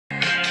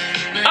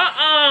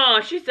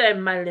she said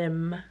my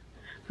limb.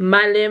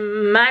 My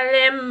limb, my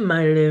limb,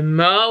 my limb.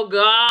 Oh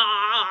God.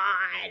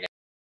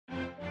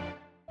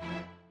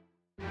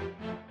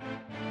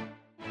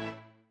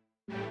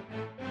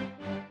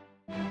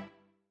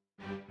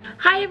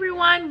 Hi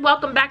everyone,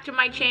 welcome back to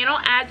my channel.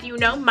 As you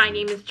know, my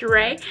name is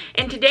Teray,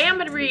 and today I'm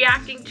going to be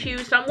reacting to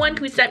someone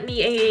who sent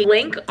me a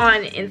link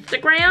on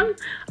Instagram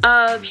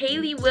of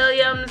Hayley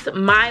Williams'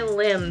 My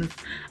Limbs.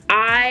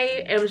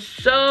 I am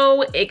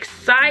so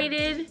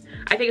excited.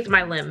 I think it's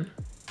My Limb.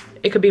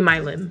 It could be My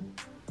Limb.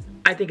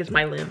 I think it's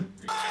My Limb.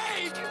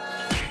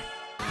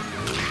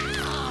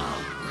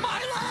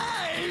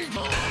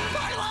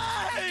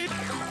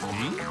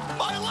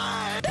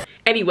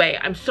 Anyway,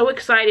 I'm so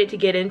excited to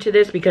get into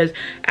this because,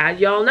 as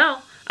y'all know,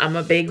 I'm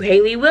a big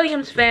Hayley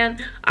Williams fan.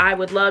 I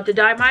would love to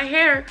dye my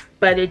hair,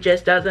 but it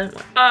just doesn't.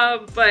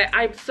 But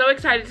I'm so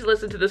excited to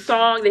listen to the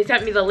song. They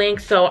sent me the link,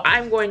 so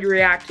I'm going to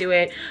react to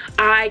it.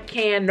 I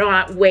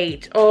cannot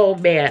wait. Oh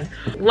man.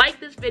 Like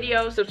this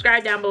video,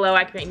 subscribe down below.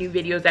 I create new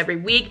videos every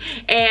week.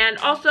 And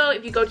also,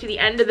 if you go to the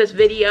end of this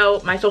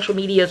video, my social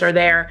medias are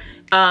there.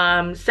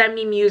 Send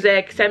me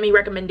music, send me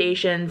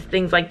recommendations,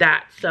 things like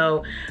that.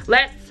 So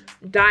let's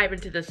dive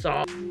into the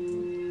song.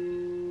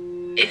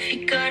 If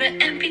you gotta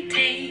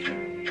amputate,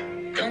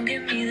 don't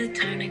give me the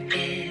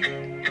tourniquet.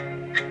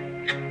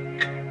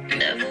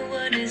 Never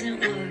what isn't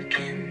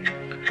working.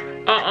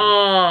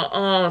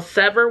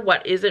 Sever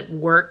what isn't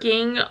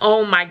working.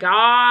 Oh my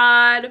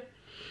God.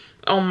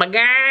 Oh my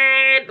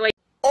God. Like,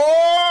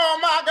 oh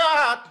my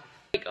God.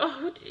 Like,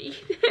 oh geez.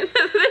 There's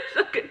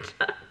a good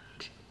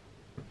touch.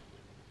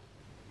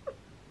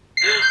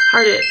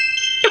 Heart it.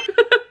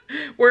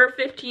 We're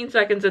 15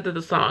 seconds into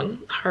the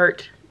song.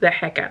 Heart the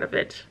heck out of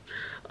it.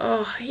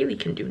 Oh, Hayley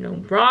can do no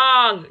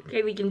wrong.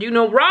 Hayley can do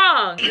no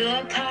wrong.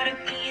 Your part of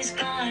me is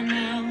gone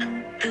now.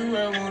 Do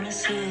I wanna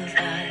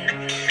survive?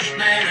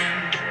 My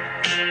limb,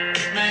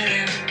 my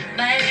limb,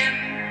 my limb,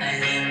 my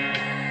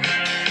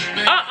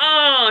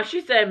limb.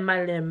 She said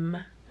my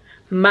limb.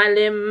 My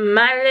limb,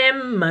 my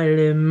limb, my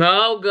limb.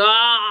 Oh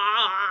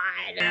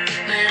God.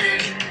 My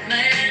limb,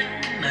 my limb,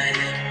 my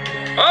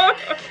limb. Oh.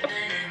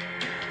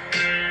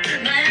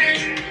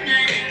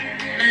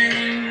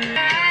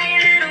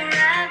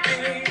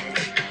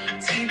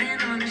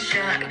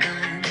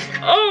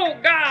 Oh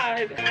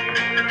God!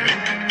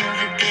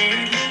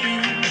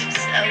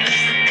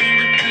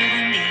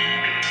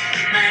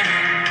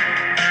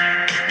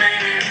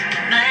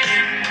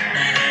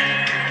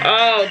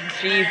 Oh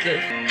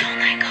Jesus! Don't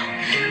let go.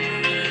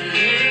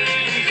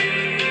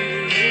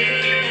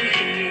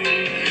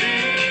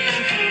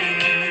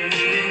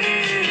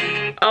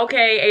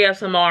 Okay,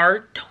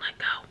 ASMR. Don't let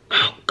go.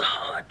 Oh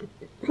God!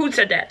 Who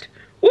said that?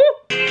 Woo!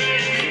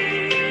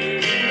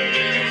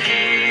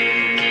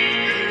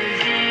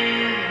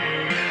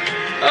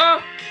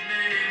 Oh.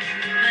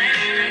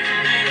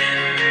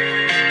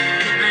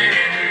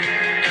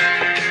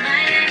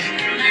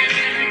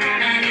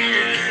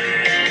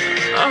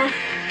 Oh.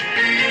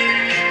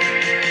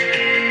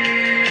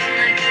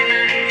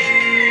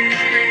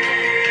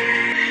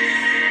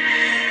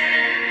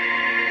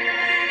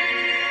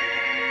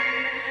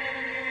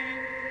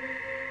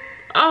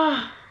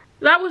 Oh,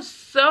 that was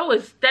so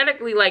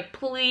aesthetically like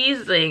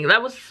pleasing.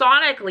 That was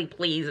sonically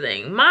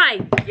pleasing. My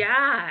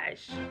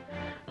gosh.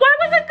 Why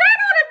wasn't that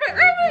on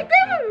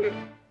it?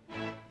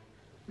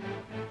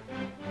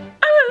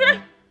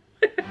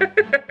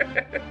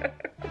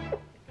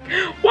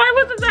 Why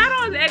wasn't that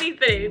on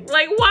anything?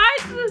 Like, why?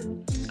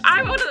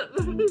 I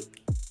wanna.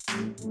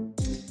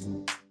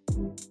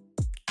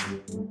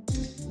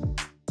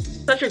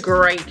 Such a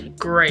great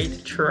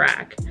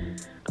track.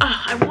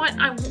 Oh, I want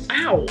I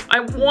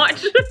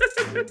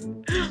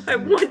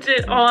want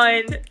it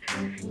on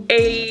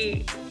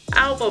a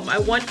album. I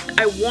want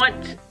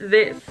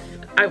this.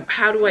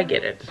 How do I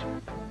get it?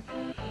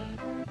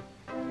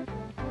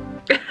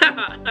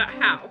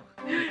 How?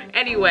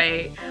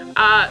 Anyway,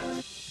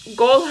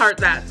 Gold Heart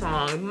that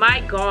song.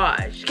 My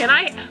gosh.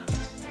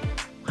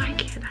 Why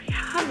can't I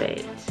have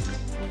it?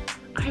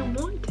 I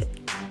want it.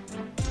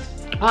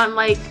 On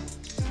like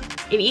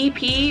an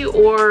EP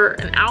or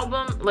an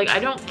album, like I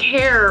don't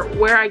care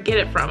where I get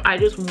it from. I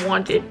just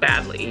want it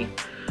badly.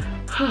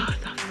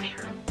 It's not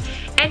fair.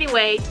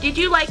 Anyway, did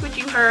you like what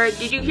you heard?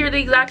 Did you hear the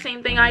exact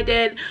same thing I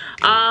did?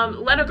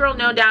 Let a girl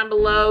know down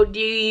below.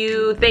 Do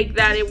you think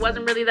that it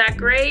wasn't really that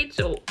great?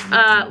 So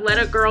let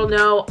a girl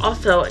know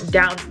also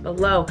down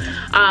below.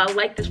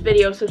 Like this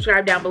video,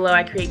 subscribe down below.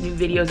 I create new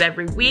videos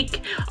every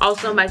week.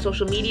 Also, my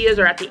social medias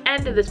are at the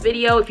end of this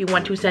video if you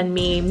want to send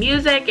me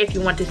music, if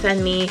you want to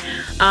send me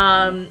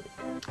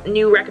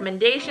new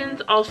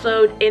recommendations.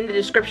 Also in the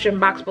description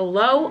box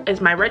below is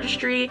my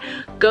registry.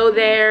 Go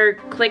there,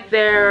 click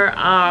there.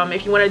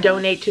 If you want to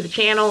donate to the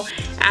channel,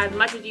 as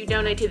much as you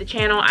donate to the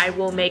channel, I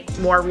will make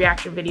more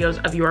reaction videos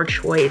of your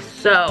choice.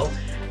 So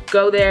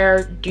go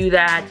there, do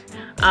that.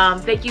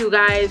 Thank you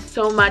guys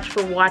so much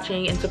for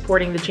watching and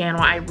supporting the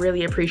channel. I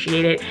really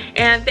appreciate it.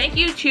 And thank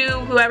you to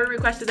whoever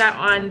requested that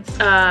on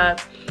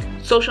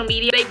social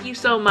media. Thank you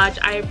so much.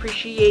 I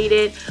appreciate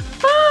it.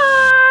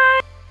 Bye.